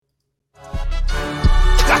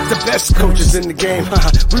the best coaches in the game.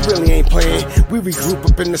 We really ain't playing. We regroup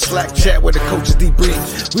up in the Slack chat where the coaches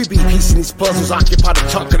debrief. We be piecing these puzzles, occupy the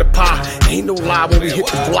chunk of the pie. Ain't no lie when we hit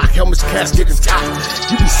the block, helmets, casket is top.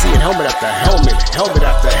 You be seeing helmet after helmet, helmet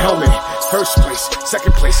after helmet. First place,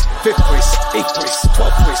 second place, fifth place, eighth place,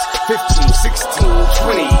 12th place, 15, 16,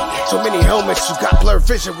 20. So many helmets, you got blurred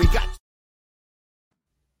vision, we got...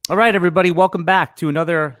 All right, everybody, welcome back to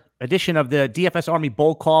another edition of the DFSARMY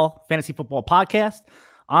Bowl Call Fantasy Football Podcast.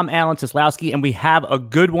 I'm Alan Cislowski, and we have a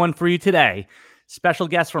good one for you today. Special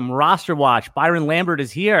guest from RosterWatch, Byron Lambert is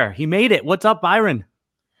here. He made it. What's up, Byron?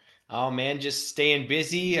 Oh, man, just staying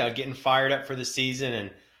busy, getting fired up for the season,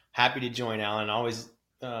 and happy to join, Alan. Always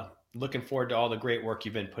looking forward to all the great work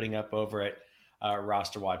you've been putting up over at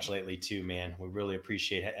RosterWatch lately, too, man. We really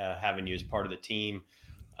appreciate having you as part of the team.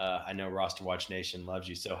 I know RosterWatch Nation loves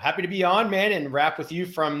you. So happy to be on, man, and rap with you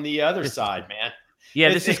from the other side, man. Yeah,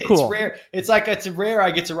 this is cool. It's rare. It's rare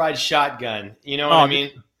I get to ride shotgun. You know what I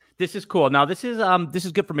mean? This is cool. Now, this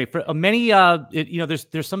is good for me. For many,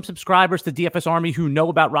 there's some subscribers to DFSARMY who know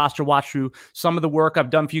about RosterWatch through some of the work I've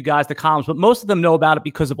done for you guys, the columns, but most of them know about it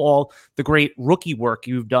because of all the great rookie work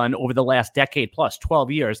you've done over the last decade plus,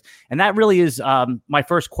 12 years. And that really is my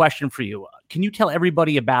first question for you. Can you tell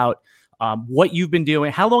everybody about what you've been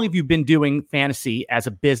doing? How long have you been doing fantasy as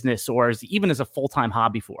a business or even as a full-time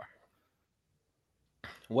hobby for?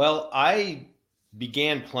 Well, I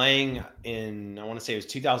began playing in, I want to say it was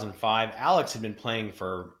 2005. Alex had been playing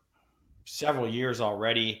for several years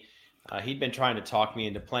already. He'd been trying to talk me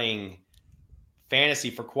into playing fantasy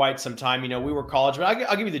for quite some time. You know, we were college, but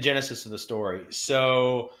I'll give you the genesis of the story.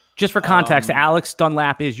 So just for context, Alex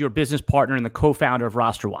Dunlap is your business partner and the co-founder of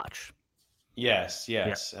RosterWatch. Yes.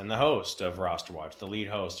 Yeah. And the host of RosterWatch, the lead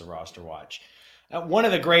host of RosterWatch. One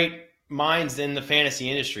of the great minds in the fantasy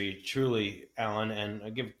industry, truly, Alan, and I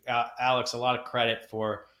give Alex a lot of credit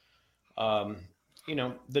for,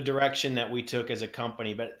 the direction that we took as a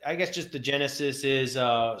company. But I guess just the genesis is,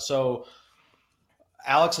 so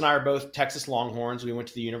Alex and I are both Texas Longhorns. We went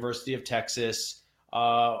to the University of Texas.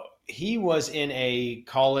 He was in a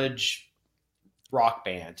college rock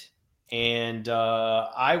band, and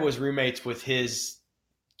I was roommates with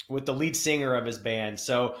the lead singer of his band.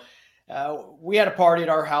 So we had a party at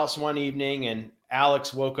our house one evening, and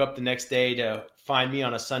Alex woke up the next day to find me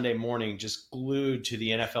on a Sunday morning just glued to the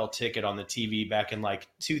NFL ticket on the TV back in like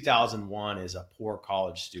 2001 as a poor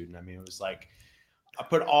college student. I mean, it was like I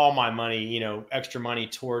put all my money, extra money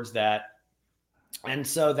towards that. And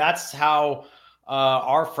so that's how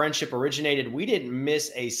our friendship originated. We didn't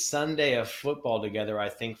miss a Sunday of football together, I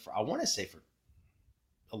think, for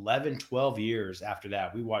 11, 12 years after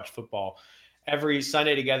that. We watched football every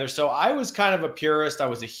Sunday together. So I was kind of a purist. I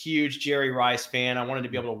was a huge Jerry Rice fan. I wanted to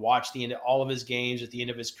be able to watch the end of all of his games at the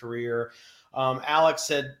end of his career. Alex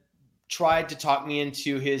had tried to talk me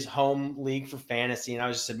into his home league for fantasy, and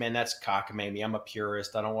I just said, man, that's cockamamie. I'm a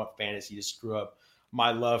purist. I don't want fantasy to screw up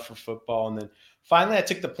my love for football. And then finally I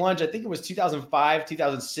took the plunge. I think it was 2005,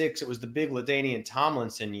 2006. It was the big LaDainian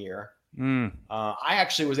Tomlinson year. I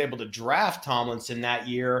actually was able to draft Tomlinson that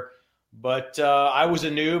year, but I was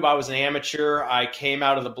a noob. I was an amateur. I came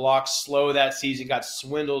out of the blocks slow that season, got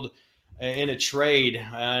swindled in a trade, in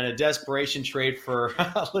a desperation trade for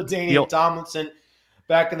LaDainian Tomlinson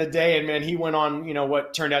back in the day. And man, he went on,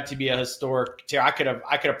 what turned out to be a historic tear. I could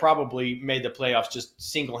have probably made the playoffs just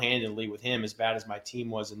single-handedly with him, as bad as my team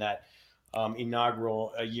was in that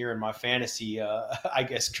inaugural year in my fantasy,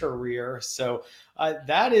 career. So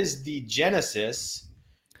that is the genesis.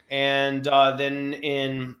 And then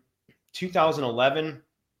in 2011,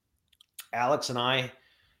 Alex and I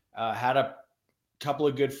had a couple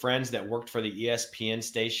of good friends that worked for the ESPN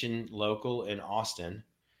station local in Austin.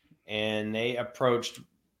 And they approached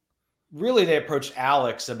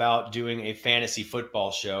Alex about doing a fantasy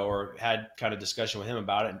football show, or had kind of discussion with him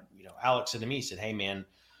about it. And, Alex said to me, he said, hey man,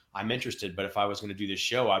 I'm interested, but if I was going to do this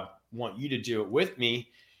show, I want you to do it with me.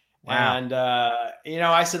 Wow. And,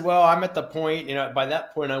 I said, well, I'm at the point, by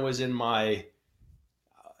that point I was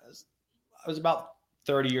about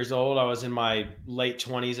 30 years old. I was in my late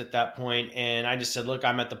 20s at that point. And I just said, look,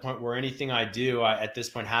 I'm at the point where anything I do at this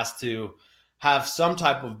point has to have some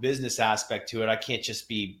type of business aspect to it. I can't just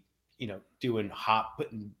be, putting a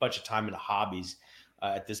bunch of time into hobbies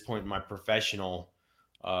at this point in my professional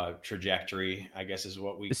trajectory, I guess is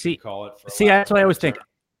what we call it. That's what I always think.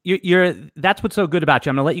 That's what's so good about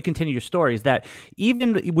you. I'm going to let you continue your story, is that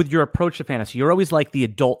even with your approach to fantasy, you're always like the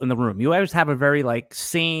adult in the room. You always have a very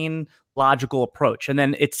sane, logical approach. And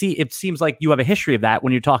then it seems like you have a history of that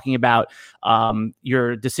when you're talking about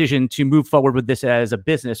your decision to move forward with this as a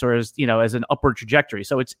business or as, as an upward trajectory.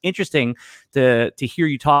 So it's interesting to hear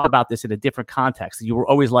you talk about this in a different context. You were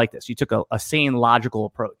always like this. You took a sane, logical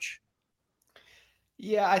approach.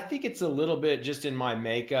 Yeah, I think it's a little bit just in my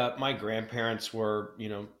makeup. My grandparents were,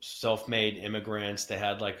 self-made immigrants. They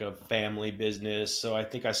had like a family business. So I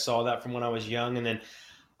think I saw that from when I was young. And then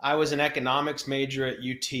I was an economics major at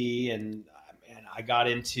UT, and I got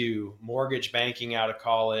into mortgage banking out of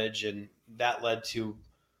college, and that led to,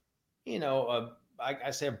 I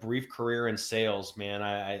say a brief career in sales, man.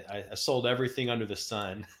 I sold everything under the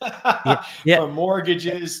sun, from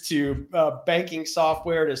mortgages to banking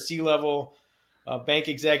software to C-level bank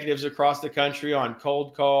executives across the country on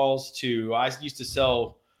cold calls to, I used to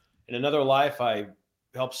sell, in another life, I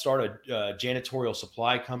helped start a janitorial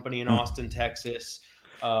supply company in Austin, Texas.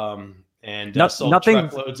 And sold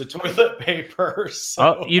truckloads of toilet paper.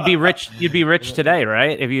 So, you'd be rich. You'd be rich today,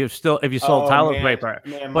 right? If you sold toilet paper.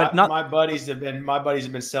 Man, my buddies have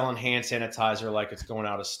been selling hand sanitizer like it's going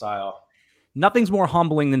out of style. Nothing's more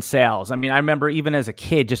humbling than sales. I mean, I remember even as a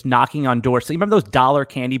kid just knocking on doors. So you remember those dollar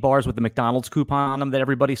candy bars with the McDonald's coupon on them that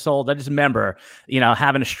everybody sold? I just remember,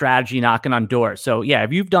 having a strategy, knocking on doors. So yeah,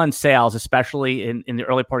 if you've done sales, especially in the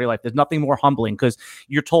early part of your life, there's nothing more humbling because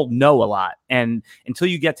you're told no a lot. And until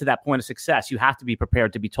you get to that point of success, you have to be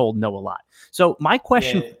prepared to be told no a lot. So my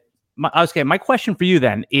question... Yeah. My question for you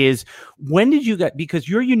then is, when did you get, because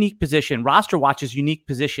your unique position, RosterWatch's unique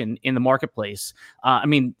position in the marketplace,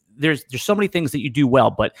 there's so many things that you do well,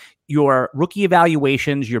 but your rookie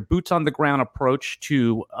evaluations, your boots on the ground approach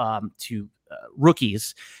to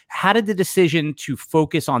rookies, how did the decision to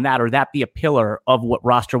focus on that or that be a pillar of what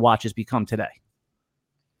RosterWatch has become today?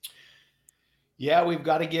 Yeah, we've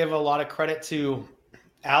got to give a lot of credit to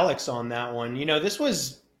Alex on that one.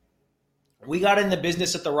 We got in the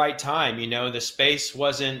business at the right time. The space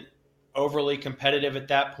wasn't overly competitive at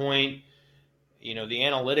that point. The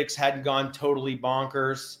analytics hadn't gone totally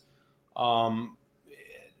bonkers. But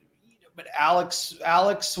Alex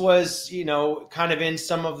was, kind of in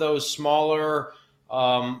some of those smaller,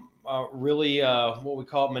 really what we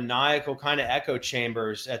call maniacal kind of echo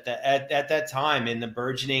chambers at that time in the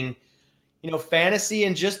burgeoning, fantasy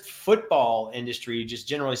and just football industry, just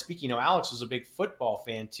generally speaking. Alex was a big football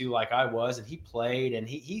fan too, like I was, and he played, and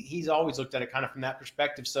he's always looked at it kind of from that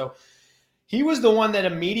perspective. So he was the one that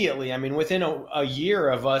immediately, within a year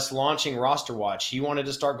of us launching RosterWatch, he wanted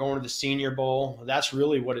to start going to the Senior Bowl. That's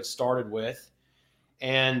really what it started with.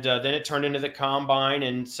 And then it turned into the Combine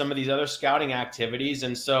and some of these other scouting activities.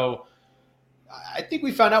 And so I think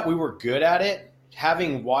we found out we were good at it.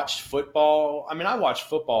 Having watched football, I watched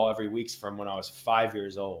football every week from when I was 5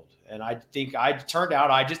 years old. And I think I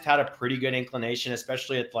just had a pretty good inclination,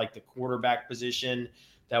 especially at like the quarterback position.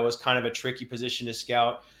 That was kind of a tricky position to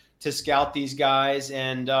scout these guys.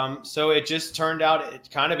 And so it just turned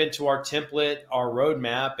out kind of into our template, our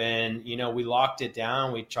roadmap. And, we locked it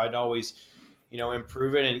down. We tried to always,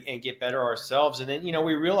 improve it and get better ourselves. And then,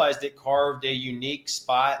 we realized it carved a unique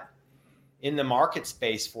spot in the market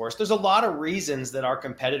space for us. There's a lot of reasons that our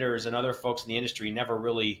competitors and other folks in the industry never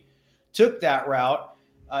really took that route.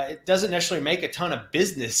 It doesn't necessarily make a ton of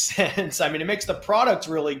business sense. It makes the product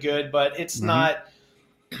really good, but it's not.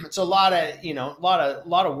 It's a lot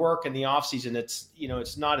of work in the off season. It's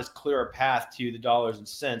not as clear a path to the dollars and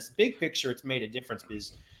cents. Big picture, it's made a difference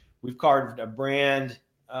because we've carved a brand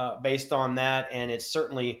based on that, and it's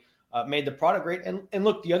certainly made the product great. And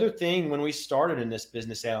look, the other thing when we started in this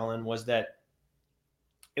business, Alan, was that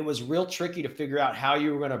it was real tricky to figure out how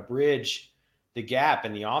you were going to bridge the gap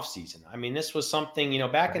in the offseason. This was something,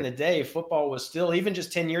 back in the day, football was still, even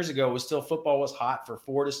just 10 years ago, football was hot for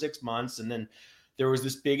 4 to 6 months. And then there was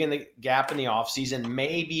this big gap in the offseason.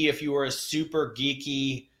 Maybe if you were a super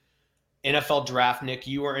geeky NFL draftnik,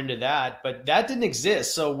 you were into that, but that didn't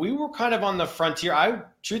exist. So we were kind of on the frontier. I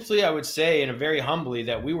would say, and very humbly,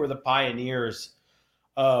 that we were the pioneers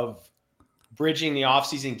of bridging the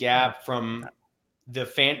offseason gap from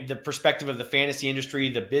the perspective of the fantasy industry,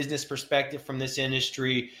 the business perspective from this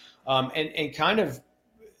industry, and kind of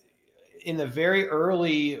in the very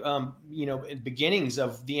early, beginnings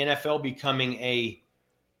of the NFL becoming a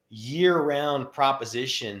year-round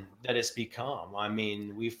proposition that it's become.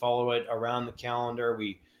 We follow it around the calendar.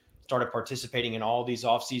 We started participating in all these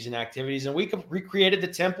off-season activities, and we recreated the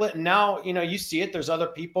template. And now, you see it. There's other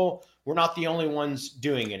people. We're not the only ones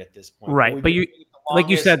doing it at this point. Right. But you, like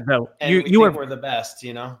you said, though, we're the best,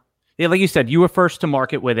 Yeah, like you said, you were first to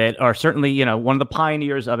market with it, or certainly, one of the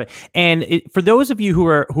pioneers of it. And for those of you who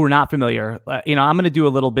are not familiar, I'm going to do a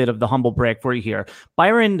little bit of the humble brag for you here.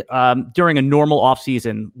 Byron, during a normal off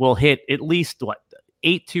season, will hit at least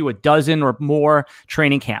 8 to a dozen or more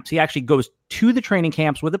training camps. He actually goes to the training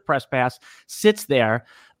camps with a press pass, sits there,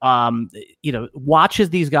 watches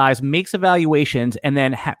these guys, makes evaluations, and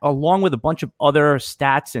then along with a bunch of other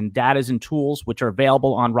stats and datas and tools, which are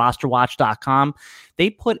available on RosterWatch.com, they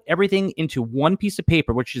put everything into one piece of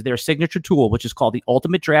paper, which is their signature tool, which is called the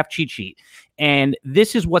Ultimate Draft Cheat Sheet. And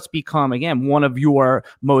this is what's become, again, one of your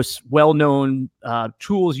most well-known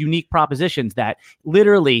tools, unique propositions that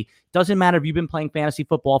literally doesn't matter if you've been playing fantasy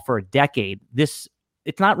football for a decade.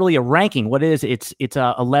 It's not really a ranking. What it is, it's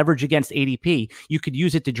a leverage against ADP. You could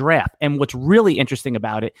use it to draft. And what's really interesting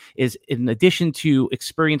about it is, in addition to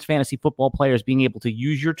experienced fantasy football players being able to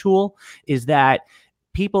use your tool, is that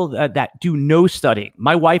people that do no studying.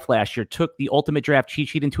 My wife last year took the Ultimate Draft Cheat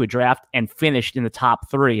Sheet into a draft and finished in the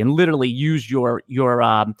top 3 and literally used your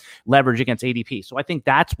leverage against ADP. So I think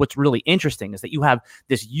that's what's really interesting, is that you have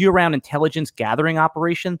this year-round intelligence gathering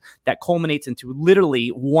operation that culminates into literally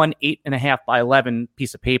one 8.5 by 11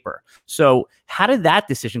 piece of paper. So how did that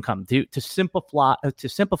decision come to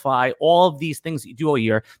simplify all of these things that you do all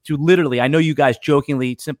year to literally, I know you guys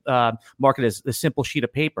jokingly market it as the simple sheet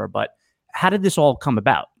of paper, but how did this all come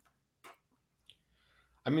about?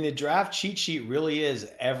 I mean, the draft cheat sheet really is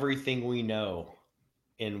everything we know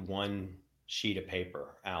in one sheet of paper,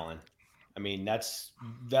 Alan. I mean, that's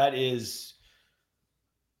the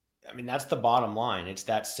bottom line. It's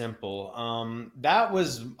that simple. I'll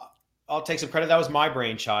take some credit. That was my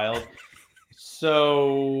brainchild.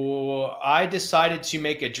 So I decided to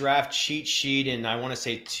make a draft cheat sheet in, I want to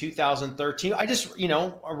say 2013. I just,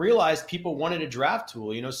 I realized people wanted a draft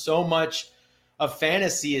tool. So much of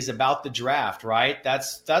fantasy is about the draft, right?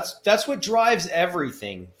 That's what drives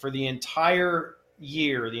everything for the entire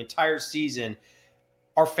year, the entire season,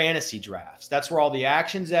 are fantasy drafts. That's where all the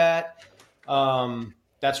action's at.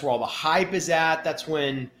 That's where all the hype is at. That's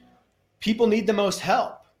when people need the most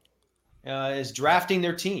help. Is drafting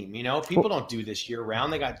their team. People don't do this year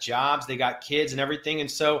round. They got jobs, they got kids and everything.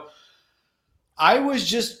 And so I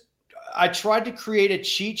tried to create a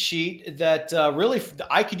cheat sheet that really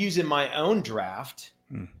I could use in my own draft.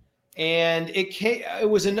 And there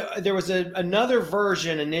was another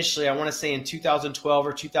version initially, I want to say in 2012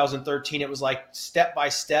 or 2013. It was like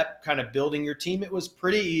step-by-step kind of building your team. It was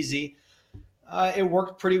pretty easy. It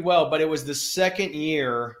worked pretty well, but it was the second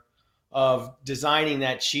year of designing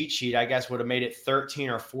that cheat sheet, I guess would have made it 13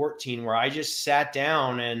 or 14, where I just sat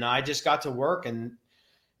down and I just got to work, and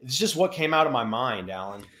it's just what came out of my mind,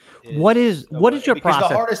 Alan. What is your because process?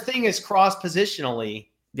 The hardest thing is cross-positionally.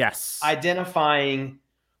 Yes. Identifying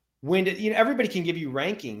when everybody can give you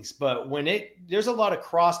rankings, but there's a lot of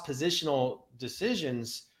cross-positional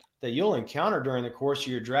decisions that you'll encounter during the course of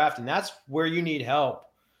your draft, and that's where you need help.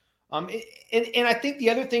 And I think the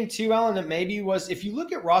other thing too, Alan, that maybe was, if you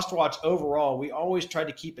look at RosterWatch overall, we always tried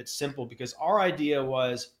to keep it simple, because our idea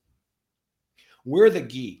was, we're the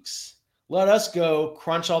geeks. Let us go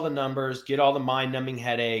crunch all the numbers, get all the mind-numbing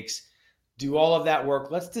headaches, do all of that work.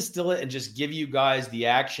 Let's distill it and just give you guys the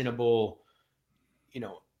actionable,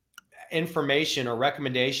 information or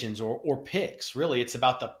recommendations or picks. Really, it's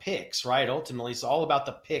about the picks, right? Ultimately, it's all about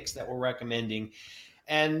the picks that we're recommending.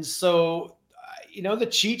 And so, the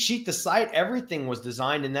cheat sheet, the site, everything was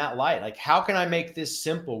designed in that light. Like, how can I make this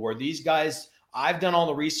simple where these guys, I've done all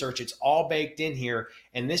the research, it's all baked in here,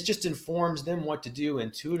 and this just informs them what to do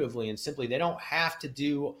intuitively and simply. They don't have to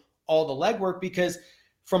do all the legwork, because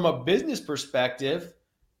from a business perspective,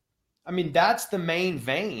 I mean, that's the main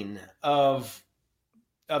vein of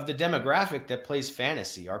the demographic that plays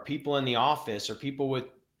fantasy, are people in the office or people with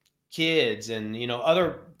kids and,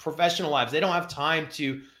 other professional lives. They don't have time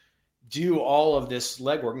to do all of this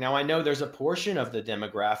legwork. Now, I know there's a portion of the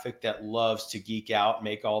demographic that loves to geek out,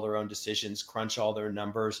 make all their own decisions, crunch all their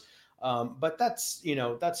numbers. But that's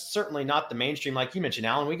certainly not the mainstream. Like you mentioned,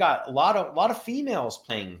 Alan, we got a lot of females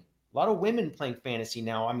playing, a lot of women playing fantasy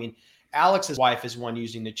now. I mean, Alex's wife is one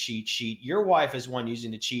using the cheat sheet. Your wife is one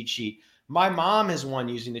using the cheat sheet. My mom is one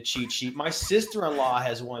using the cheat sheet. My sister-in-law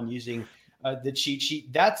has one using the cheat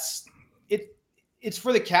sheet. That's it. It's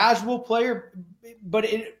for the casual player, but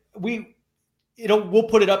we'll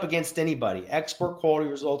put it up against anybody. Expert quality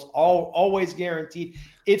results, always guaranteed.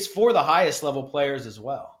 It's for the highest level players as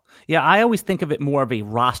well. Yeah, I always think of it more of a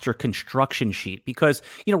roster construction sheet because,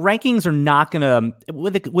 rankings are not going to,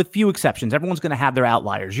 with few exceptions, everyone's going to have their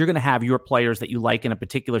outliers. You're going to have your players that you like in a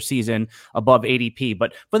particular season above ADP.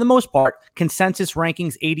 But for the most part, consensus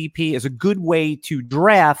rankings, ADP is a good way to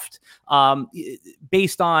draft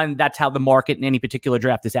based on that's how the market in any particular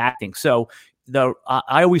draft is acting. So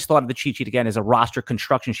I always thought of the cheat sheet again as a roster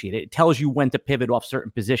construction sheet. It tells you when to pivot off certain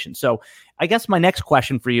positions. So I guess my next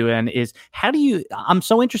question for you, Ian, is I'm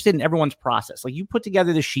so interested in everyone's process. Like, you put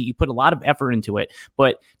together the sheet, you put a lot of effort into it,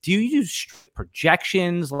 but do you use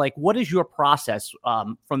projections? Like, what is your process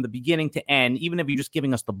from the beginning to end, even if you're just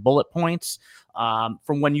giving us the bullet points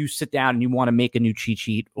from when you sit down and you want to make a new cheat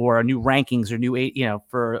sheet or a new rankings or new,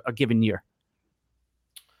 for a given year?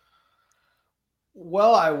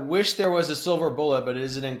 Well, I wish there was a silver bullet, but it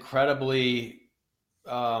is an incredibly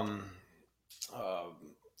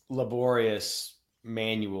laborious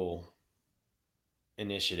manual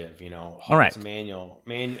initiative, All right. It's manual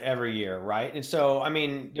every year, right? And so, I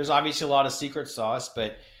mean, there's obviously a lot of secret sauce,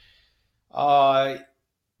 but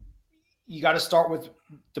you got to start with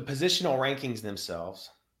the positional rankings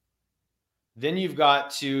themselves. Then you've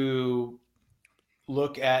got to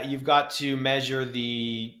measure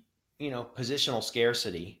the positional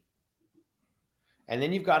scarcity. And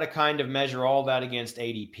then you've got to kind of measure all that against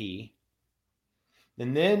ADP.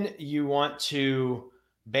 And then you want to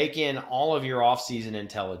bake in all of your offseason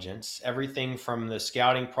intelligence, everything from the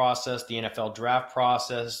scouting process, the NFL draft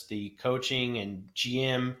process, the coaching and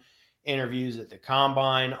GM interviews at the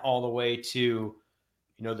combine, all the way to,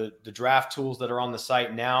 the draft tools that are on the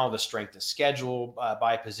site now, the strength of schedule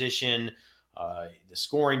by position, the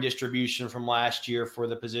scoring distribution from last year for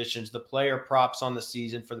the positions, the player props on the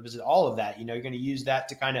season for the position, all of that. You're going to use that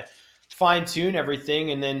to kind of fine tune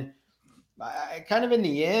everything. And then I kind of, in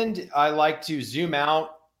the end, I like to zoom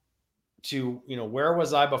out to, where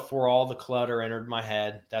was I before all the clutter entered my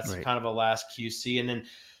head? That's right. Kind of a last QC. And then,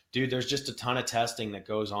 dude, there's just a ton of testing that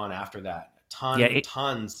goes on after that. Tons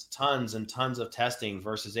and tons of testing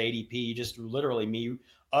versus ADP. Just literally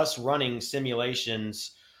us running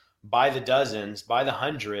simulations by the dozens, by the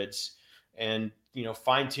hundreds, and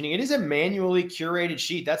fine tuning. It is a manually curated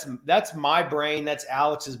sheet. That's my brain. That's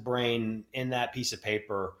Alex's brain in that piece of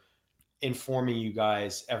paper, informing you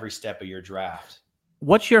guys every step of your draft.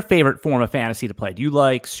 What's your favorite form of fantasy to play? Do you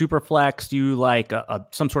like super flex? Do you like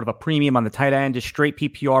some sort of a premium on the tight end, just straight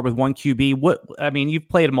PPR with one QB? You've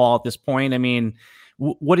played them all at this point.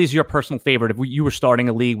 What is your personal favorite if you were starting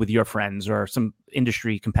a league with your friends or some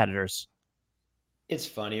industry competitors? It's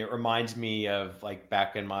funny. It reminds me of like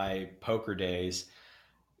back in my poker days.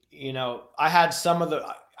 I had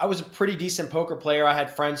I was a pretty decent poker player. I had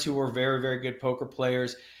friends who were very, very good poker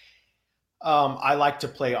players. I like to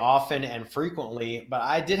play often and frequently, but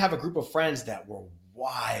I did have a group of friends that were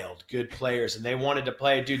wild good players, and they wanted to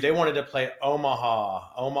play,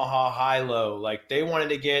 Omaha high-low. Like, they wanted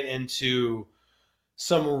to get into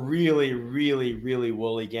some really, really, really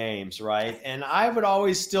woolly games, right? And I would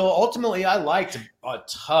always ultimately, I liked a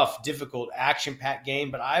tough, difficult, action-packed game,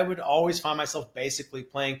 but I would always find myself basically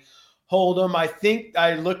playing Hold'em. I think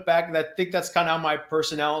I look back and I think that's kind of how my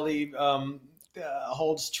personality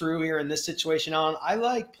holds true here in this situation, Alan. I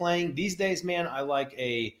like playing these days, man. I like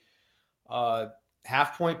a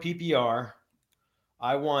half-point PPR.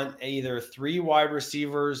 I want either 3 wide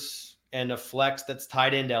receivers and a flex that's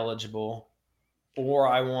tight end eligible, or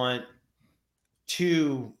I want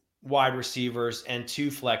 2 wide receivers and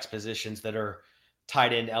 2 flex positions that are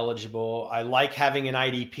tight end eligible. I like having an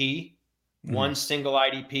IDP, one single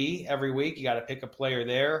IDP every week. You got to pick a player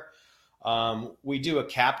there. We do a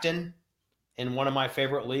captain in one of my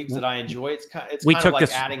favorite leagues that I enjoy. It's kind of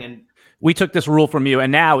like adding in. We took this rule from you,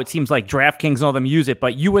 and now it seems like DraftKings and all them use it.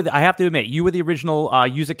 But I have to admit, you were the original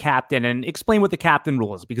use a captain. And explain what the captain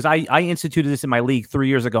rule is, because I instituted this in my league 3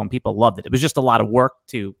 years ago, and people loved it. It was just a lot of work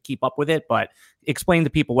to keep up with it. But explain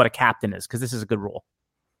to people what a captain is, because this is a good rule.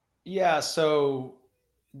 Yeah, so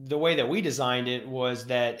the way that we designed it was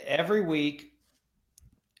that every week,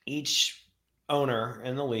 each owner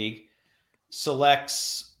in the league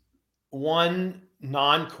selects one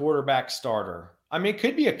non-quarterback starter. It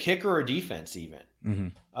could be a kicker or defense even.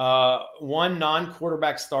 One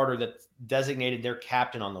non-quarterback starter that's designated their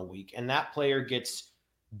captain on the week, and that player gets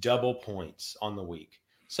double points on the week.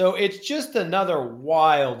 So it's just another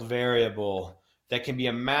wild variable that can be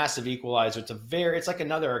a massive equalizer. It's like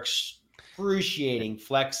another excruciating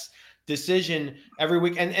flex decision every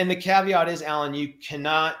week. And the caveat is, Alan, you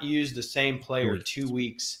cannot use the same player 2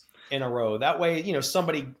 weeks in a row. That way,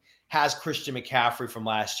 somebody has Christian McCaffrey from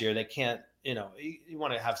last year. They can't, you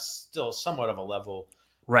want to have still somewhat of a level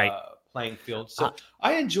playing field. So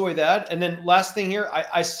I enjoy that. And then last thing here,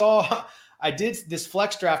 I did this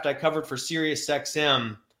flex draft I covered for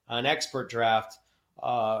SiriusXM, an expert draft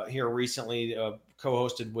here recently,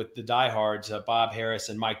 co-hosted with the diehards, Bob Harris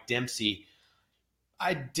and Mike Dempsey.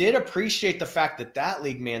 I did appreciate the fact that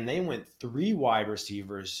league, man, they went 3 wide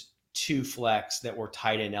receivers, 2 flex that were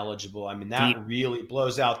tight end eligible. I mean, that really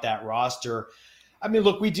blows out that roster. I mean,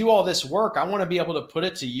 look, we do all this work. I want to be able to put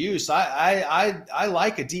it to use. I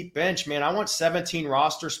like a deep bench, man. I want 17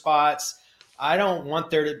 roster spots. I don't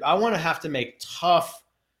want I want to have to make tough,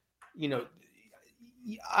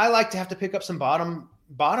 I like to have to pick up some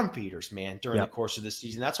bottom feeders, man, during the course of the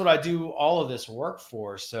season. That's what I do all of this work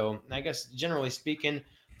for. So I guess generally speaking,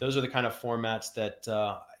 those are the kind of formats that,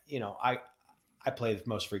 I play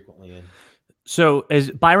most frequently in. So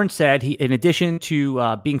as Byron said, he, in addition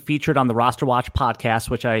to being featured on the RosterWatch podcast,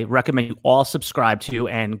 which I recommend you all subscribe to,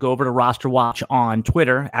 and go over to RosterWatch on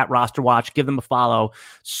Twitter at RosterWatch, give them a follow.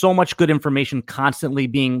 So much good information constantly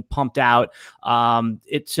being pumped out.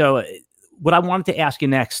 What I wanted to ask you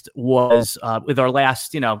next was, with our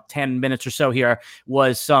last, 10 minutes or so here,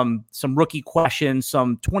 was some rookie questions,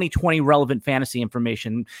 some 2020 relevant fantasy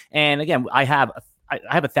information. And again, I have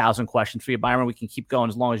 1,000 questions for you, Byron. We can keep going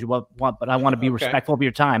as long as you want, but I want to be respectful of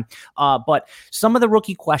your time. But some of the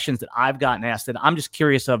rookie questions that I've gotten asked, that I'm just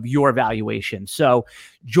curious of your evaluation. So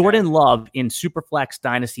Jordan Love in Superflex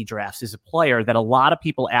Dynasty drafts is a player that a lot of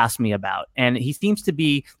people ask me about. And there seems to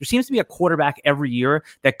be a quarterback every year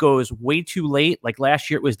that goes way too late. Like last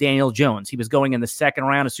year, it was Daniel Jones. He was going in the second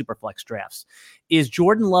round of Superflex drafts. Is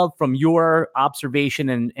Jordan Love, from your observation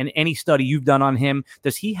and any study you've done on him,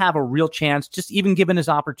 does he have a real chance, just even given his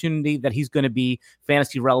opportunity, that he's going to be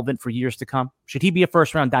fantasy relevant for years to come? Should he be a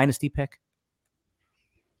first-round dynasty pick?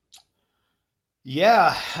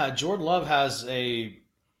 Yeah, Jordan Love has a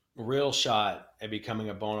real shot at becoming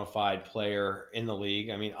a bona fide player in the league.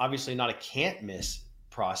 I mean, obviously not a can't-miss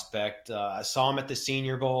prospect. I saw him at the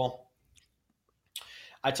Senior Bowl.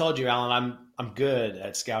 I told you, Alan, I'm good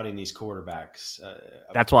at scouting these quarterbacks.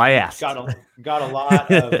 That's why I asked. Got a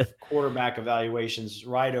lot of quarterback evaluations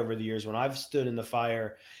right over the years when I've stood in the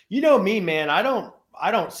fire. You know me, man. I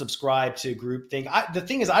don't subscribe to groupthink. The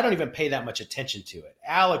thing is, I don't even pay that much attention to it.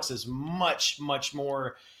 Alex is much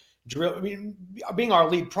more drill. I mean, being our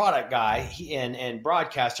lead product guy and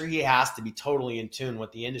broadcaster, he has to be totally in tune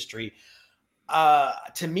with the industry.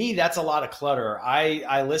 To me, that's a lot of clutter.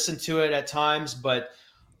 I listen to it at times, but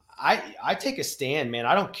I take a stand, man.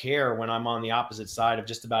 I don't care when I'm on the opposite side of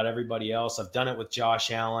just about everybody else. I've done it with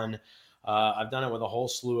Josh Allen. I've done it with a whole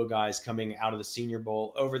slew of guys coming out of the Senior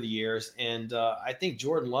Bowl over the years. And I think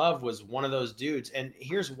Jordan Love was one of those dudes. And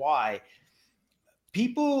here's why.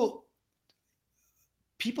 People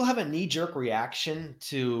have a knee-jerk reaction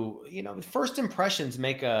to, first impressions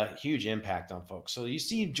make a huge impact on folks. So you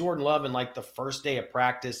see Jordan Love in like the first day of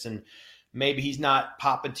practice, and maybe he's not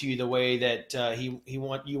popping to you the way that you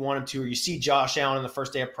want him to, or you see Josh Allen in the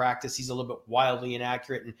first day of practice, he's a little bit wildly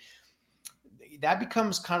inaccurate, and that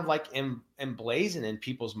becomes kind of like emblazoned in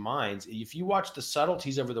people's minds. If you watch the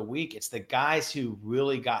subtleties over the week, it's the guys who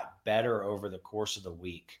really got better over the course of the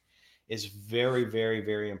week is very, very,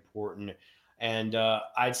 very important. And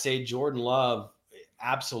I'd say Jordan Love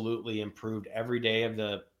absolutely improved every day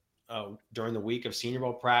of during the week of Senior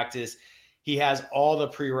Bowl practice. He has all the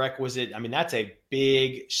prerequisite. I mean, that's a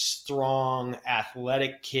big, strong,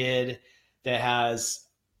 athletic kid that has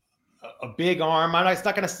a big arm. I'm not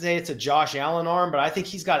going to say it's a Josh Allen arm, but I think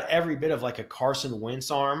he's got every bit of like a Carson Wentz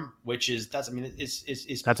arm, that's a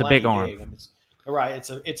big arm. I mean, right.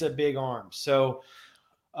 It's a big arm. So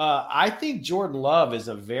I think Jordan Love is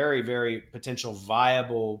a very, very potential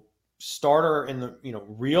viable starter in the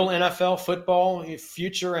real NFL football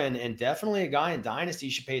future, and definitely a guy in Dynasty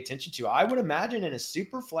you should pay attention to. I would imagine in a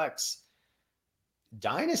Superflex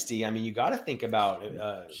Dynasty, I mean, you got to think about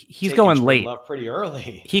he's going late, pretty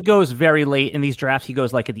early. He goes very late in these drafts. He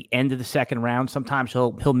goes like at the end of the second round. Sometimes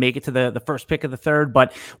he'll make it to the first pick of the third.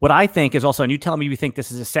 But what I think is also, and you tell me you think this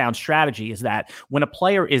is a sound strategy, is that when a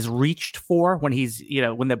player is reached for, when he's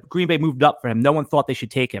when the Green Bay moved up for him, no one thought they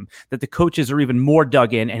should take him, that the coaches are even more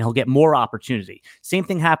dug in and he'll get more opportunity. Same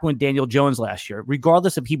thing happened with Daniel Jones last year.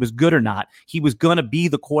 Regardless if he was good or not, he was going to be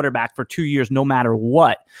the quarterback for 2 years no matter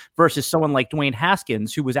what, versus someone like Dwayne Haskins,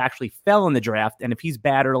 who was actually fell in the draft. And if he's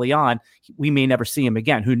bad early on, we may never see him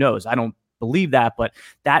again. Who knows? I don't believe that, but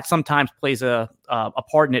that sometimes plays a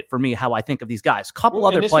part in it for me, how I think of these guys.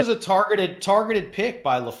 This was a targeted pick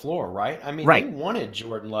by LaFleur, right? I mean, They wanted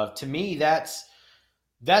Jordan Love. To me,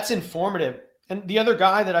 that's informative. And the other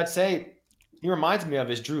guy that I'd say he reminds me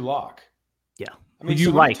of is Drew Lock. Yeah. I mean, Who you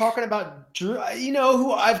so we're like? talking about Drew,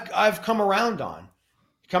 who I've come around on.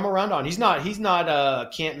 He's not a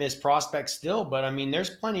can't miss prospect still, but I mean,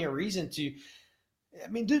 there's plenty of reason to. I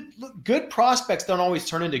mean, dude, look, good prospects don't always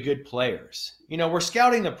turn into good players. We're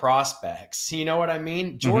scouting the prospects. You know what I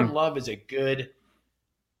mean? Jordan Love is a good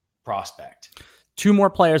prospect. Two more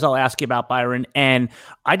players I'll ask you about, Byron. And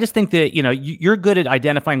I just think that, you're good at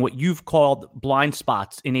identifying what you've called blind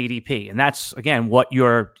spots in ADP. And that's, again, what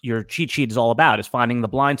your cheat sheet is all about, is finding the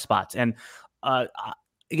blind spots. And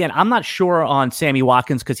again, I'm not sure on Sammy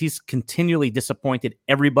Watkins because he's continually disappointed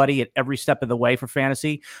everybody at every step of the way for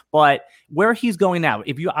fantasy. But where he's going now,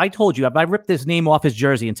 if I ripped his name off his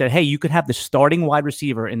jersey and said, hey, you could have the starting wide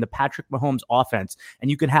receiver in the Patrick Mahomes offense and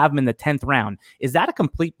you could have him in the 10th round, is that a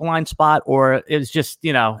complete blind spot, or is just,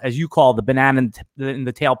 as you call the banana in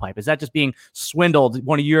the tailpipe? Is that just being swindled,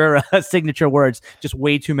 one of your signature words, just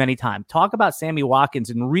way too many times? Talk about Sammy Watkins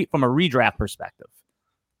from a redraft perspective.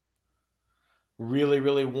 Really,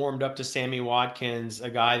 really warmed up to Sammy Watkins, a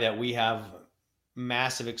guy that we have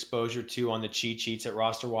massive exposure to on the cheat sheets at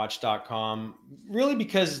RosterWatch.com, really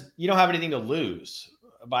because you don't have anything to lose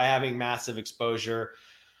by having massive exposure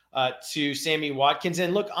to Sammy Watkins.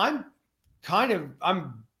 And look, I'm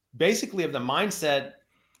basically of the mindset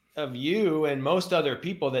of you and most other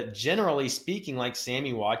people that, generally speaking, like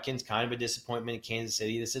Sammy Watkins, kind of a disappointment in Kansas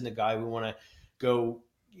City. This isn't a guy we want to go,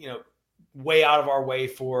 way out of our way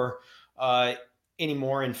for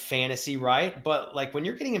anymore in fantasy, right? But like when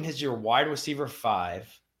you're getting him as your wide receiver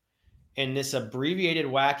 5 in this abbreviated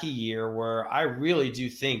wacky year, where I really do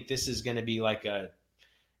think this is going to be like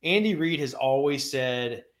Andy Reid has always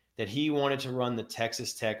said that he wanted to run the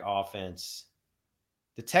Texas Tech offense,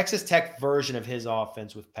 the Texas Tech version of his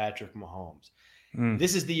offense with Patrick Mahomes.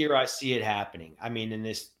 This is the year I see it happening. I mean, in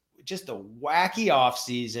this just a wacky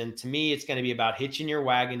offseason, to me, it's going to be about hitching your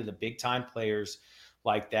wagon to the big time players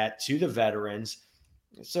like that, to the veterans.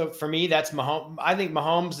 So for me, that's Mahomes. I think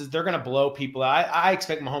Mahomes they're going to blow people out. I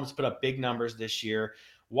expect Mahomes to put up big numbers this year.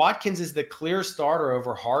 Watkins is the clear starter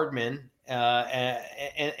over Hardman and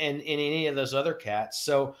any of those other cats.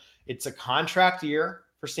 So it's a contract year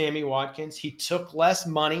for Sammy Watkins. He took less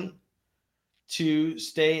money to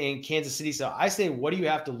stay in Kansas City. So I say, what do you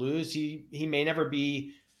have to lose? He may never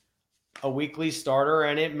be a weekly starter,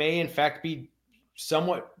 and it may in fact be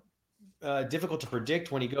somewhat difficult to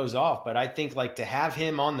predict when he goes off. But I think like to have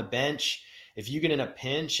him on the bench, if you get in a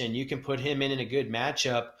pinch and you can put him in a good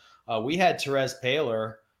matchup. We had Therese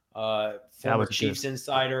Paylor, former Chiefs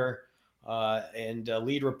insider and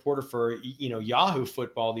lead reporter for Yahoo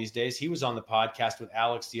Football these days. He was on the podcast with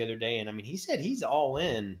Alex the other day, and I mean, he said he's all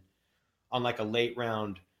in on like a late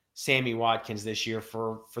round Sammy Watkins this year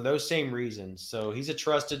for those same reasons. So he's a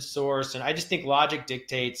trusted source, and I just think logic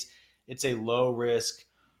dictates it's a low risk,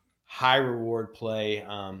 high reward play.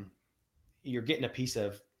 You're getting a piece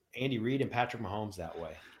of Andy Reid and Patrick Mahomes that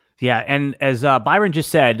way. Yeah, and as Byron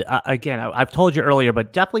just said, again, I've told you earlier,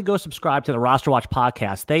 but definitely go subscribe to the RosterWatch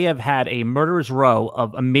podcast. They have had a murderer's row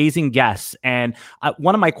of amazing guests. And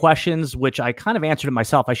one of my questions, which I kind of answered it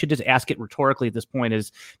myself, I should just ask it rhetorically at this point,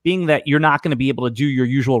 is being that you're not going to be able to do your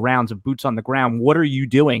usual rounds of boots on the ground, what are you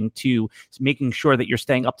doing to making sure that you're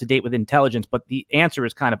staying up to date with intelligence? But the answer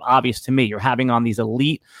is kind of obvious to me. You're having on these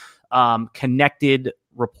elite connected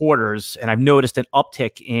reporters, and I've noticed an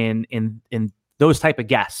uptick in those type of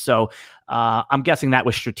guests. So I'm guessing that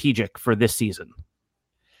was strategic for this season.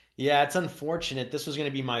 Yeah, it's unfortunate. This was going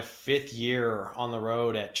to be my 5th year on the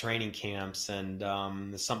road at training camps, and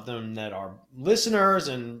it's something that our listeners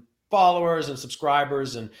and followers and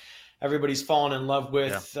subscribers and everybody's fallen in love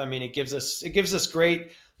with. Yeah. I mean, it gives us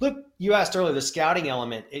great. Look, you asked earlier, the scouting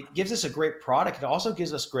element. It gives us a great product. It also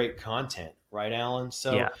gives us great content, right, Alan?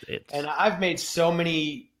 So, yeah, and I've made so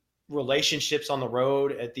many relationships on the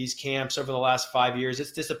road at these camps over the last 5 years.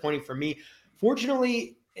 It's disappointing for me.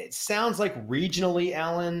 Fortunately, it sounds like regionally,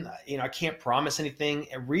 Alan, I can't promise anything.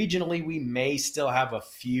 Regionally, we may still have a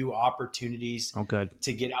few opportunities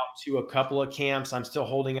to get out to a couple of camps. I'm still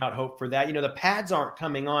holding out hope for that. The pads aren't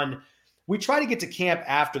coming on. We try to get to camp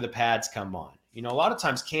after the pads come on. A lot of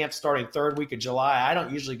times camps starting 3rd week of July. I don't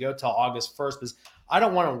usually go till August 1st because I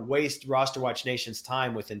don't want to waste Roster Watch Nation's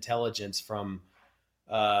time with intelligence from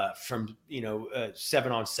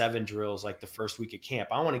 7-on-7 drills like the first week of camp.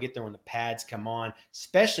 I want to get there when the pads come on,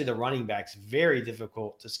 especially the running backs. Very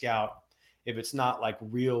difficult to scout if it's not like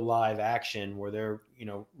real live action where they're,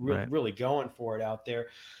 really going for it out there.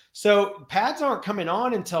 So pads aren't coming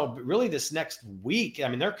on until really this next week. I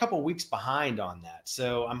mean, they're a couple weeks behind on that.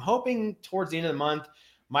 So I'm hoping towards the end of the month,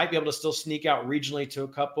 might be able to still sneak out regionally to a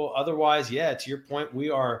couple. Otherwise, yeah, to your point, we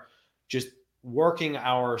are just working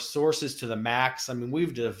our sources to the max. I mean,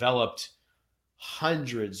 we've developed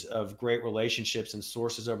hundreds of great relationships and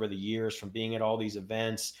sources over the years from being at all these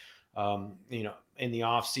events, in the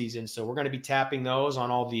off season. So we're going to be tapping those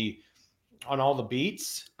on all the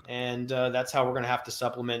beats. And that's how we're going to have to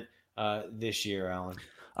supplement this year, Alan.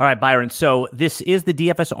 All right, Byron. So this is the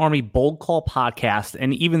DFS Army Bold Call podcast,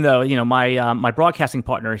 and even though my broadcasting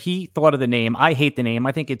partner, he thought of the name, I hate the name.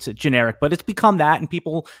 I think it's generic, but it's become that, and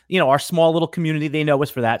people, our small little community, they know us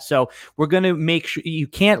for that. So we're going to make sure you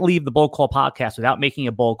can't leave the Bold Call podcast without making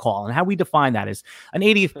a bold call, and how we define that is an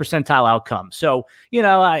 80th percentile outcome. So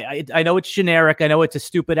I know it's generic, I know it's a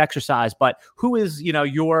stupid exercise, but who is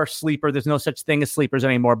your sleeper? There's no such thing as sleepers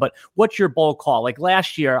anymore. But what's your bold call? Like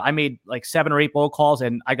last year, I made like 7 or 8 bold calls,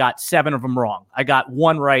 and I got 7 of them wrong. I got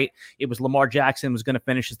 1 right. It was Lamar Jackson was going to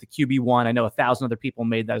finish as the QB1. I know 1,000 other people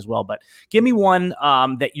made that as well, but give me one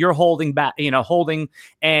that you're holding back,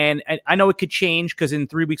 and I know it could change because in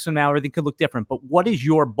 3 weeks from now, everything could look different, but what is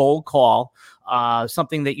your bold call?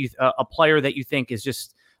 Something that a player that you think is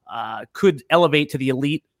just could elevate to the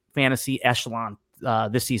elite fantasy echelon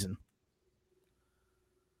this season?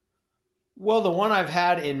 Well, the one I've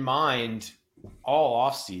had in mind all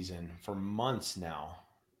offseason for months now,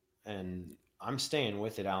 and I'm staying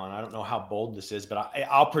with it, Alan. I don't know how bold this is, but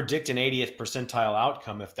I'll predict an 80th percentile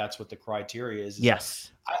outcome if that's what the criteria is.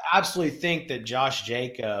 Yes. I absolutely think that Josh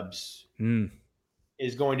Jacobs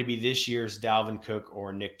is going to be this year's Dalvin Cook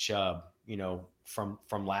or Nick Chubb, from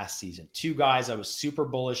last season. 2 guys I was super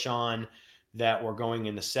bullish on that were going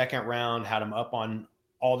in the second round, had them up on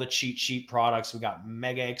all the cheat sheet products. We got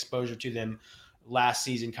mega exposure to them last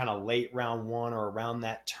season, kind of late round 1 or around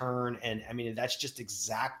that turn. And I mean, that's just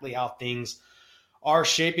exactly how things are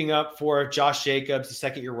shaping up for Josh Jacobs, the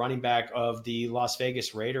second-year running back of the Las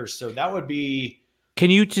Vegas Raiders. So that would be, can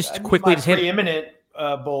you just quickly just hit preeminent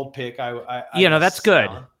bold pick? That's good.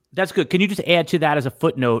 That's good. Can you just add to that as a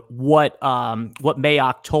footnote what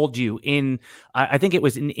Mayock told you in I think it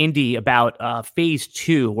was in Indy about phase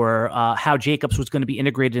 2, where how Jacobs was going to be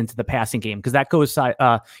integrated into the passing game, because that goes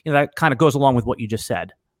that kind of goes along with what you just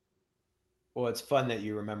said. Well, it's fun that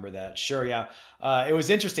you remember that. Sure, yeah. It was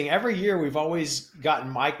interesting. Every year we've always gotten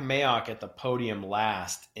Mike Mayock at the podium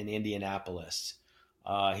last in Indianapolis.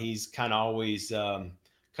 He's kind of always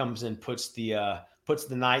comes and puts the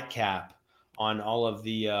nightcap on all of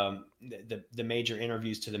the major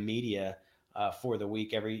interviews to the media for the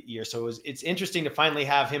week every year. So it's interesting to finally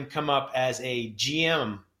have him come up as a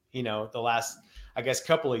GM, the last, I guess,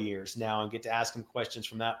 couple of years now, and get to ask him questions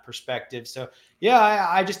from that perspective. So yeah,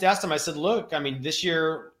 I just asked him, I said, look, I mean, this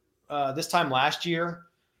time last year,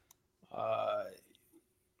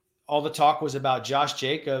 all the talk was about Josh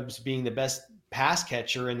Jacobs being the best pass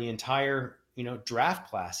catcher in the entire, draft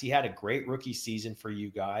class. He had a great rookie season for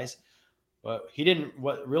you guys, but he didn't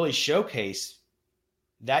really showcase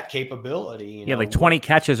that capability. Like 20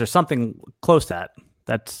 catches or something close to that.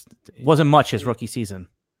 That wasn't much his rookie season.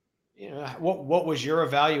 What was your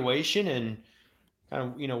evaluation, and kind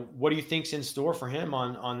of, what do you think's in store for him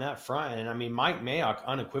on that front? And I mean, Mike Mayock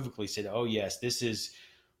unequivocally said, oh yes,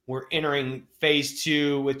 we're entering phase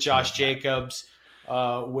 2 with Josh Jacobs,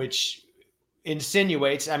 which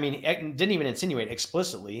insinuates, I mean, it didn't even insinuate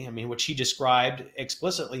explicitly. I mean, what he described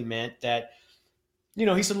explicitly meant that,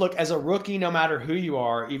 he said, look, as a rookie, no matter who you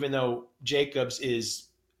are, even though Jacobs is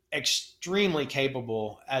extremely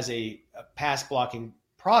capable as a pass blocking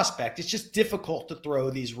prospect, it's just difficult to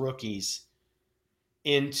throw these rookies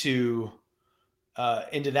into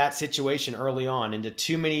that situation early on, into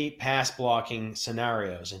too many pass blocking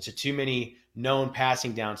scenarios, into too many known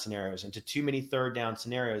passing down scenarios, into too many third down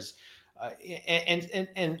scenarios.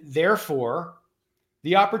 And therefore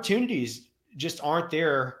the opportunities just aren't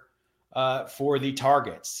there for the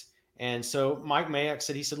targets. And so Mike Mayock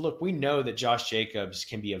said, look, we know that Josh Jacobs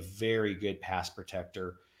can be a very good pass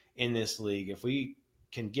protector in this league. If we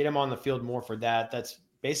can get him on the field more for that, that's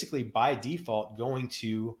basically by default going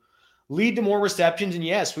to lead to more receptions. And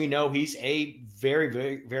yes, we know he's a very,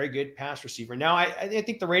 very, very good pass receiver. Now, I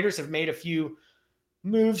think the Raiders have made a few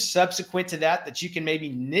moves subsequent to that you can maybe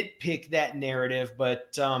nitpick that narrative.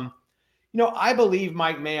 But, I believe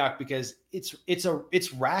Mike Mayock because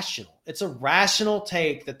it's rational. It's a rational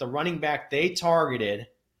take that the running back they targeted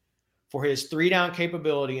for his 3-down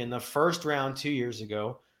capability in the first round 2 years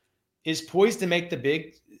ago is poised to make the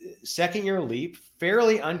big second-year leap,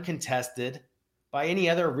 fairly uncontested by any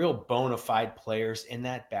other real bona fide players in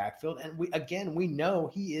that backfield. And we know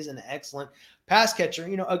he is an excellent pass catcher.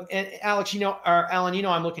 And Alex, Alan,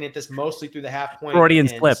 I'm looking at this mostly through the half-point Freudian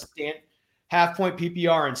slip. Half-point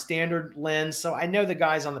PPR and standard lens. So I know the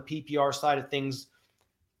guys on the PPR side of things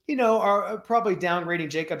are probably downgrading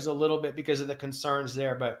Jacobs a little bit because of the concerns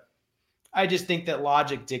there. But I just think that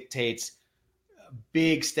logic dictates a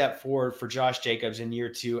big step forward for Josh Jacobs in year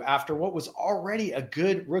 2 after what was already a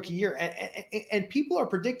good rookie year. And people are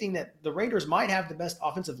predicting that the Raiders might have the best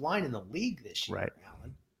offensive line in the league this year, Right.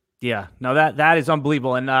 Alan. Yeah, no, that is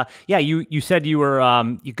unbelievable. And you said you were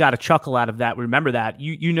you got a chuckle out of that. Remember that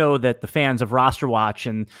you know that the fans of RosterWatch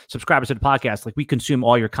and subscribers to the podcast, like, we consume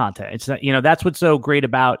all your content. It's that's what's so great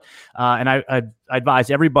about. And I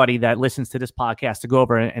advise everybody that listens to this podcast to go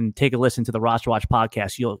over and take a listen to the RosterWatch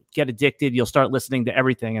podcast. You'll get addicted. You'll start listening to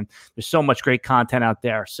everything, and there's so much great content out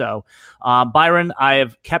there. So, Byron, I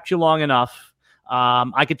have kept you long enough.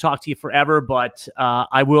 I could talk to you forever, but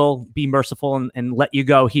I will be merciful and let you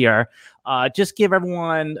go here. Just give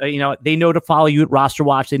everyone, they know to follow you at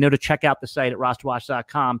RosterWatch. They know to check out the site at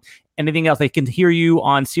rosterwatch.com. Anything else? They can hear you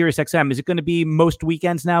on SiriusXM. Is it going to be most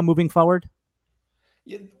weekends now moving forward?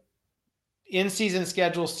 In-season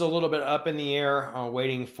schedule still a little bit up in the air,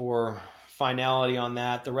 waiting for finality on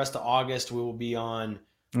that. The rest of August we will be on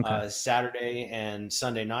Saturday and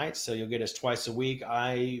Sunday nights, so you'll get us twice a week.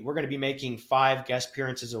 We're going to be making 5 guest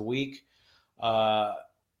appearances a week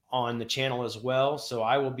on the channel as well. So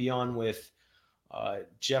I will be on with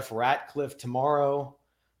Jeff Ratcliffe tomorrow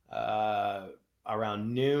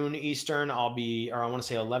around noon Eastern. I want to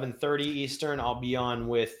say 11:30 Eastern. I'll be on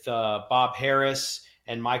with Bob Harris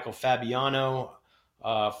and Michael Fabiano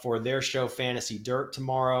for their show Fantasy Dirt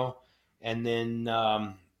tomorrow, and then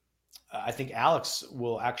I think Alex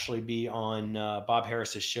will actually be on Bob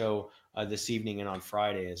Harris's show this evening and on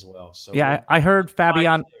Friday as well. So yeah, I heard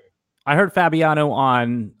Fabiano. I heard Fabiano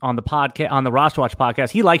on the podcast, on the RosterWatch podcast.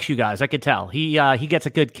 He likes you guys. I could tell. He gets a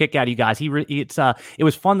good kick out of you guys. It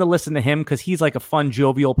was fun to listen to him because he's like a fun,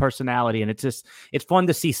 jovial personality, and it's fun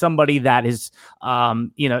to see somebody that is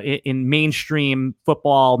in mainstream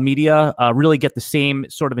football media really get the same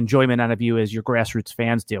sort of enjoyment out of you as your grassroots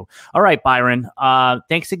fans do. All right, Byron.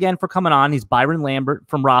 Thanks again for coming on. He's Byron Lambert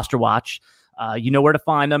from RosterWatch. You know where to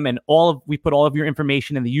find them, and we put all of your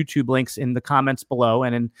information in the YouTube links in the comments below.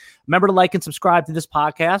 And remember to like and subscribe to this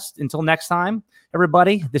podcast. Until next time,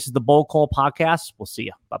 everybody, this is the Bold Call Podcast. We'll see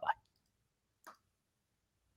you. Bye-bye.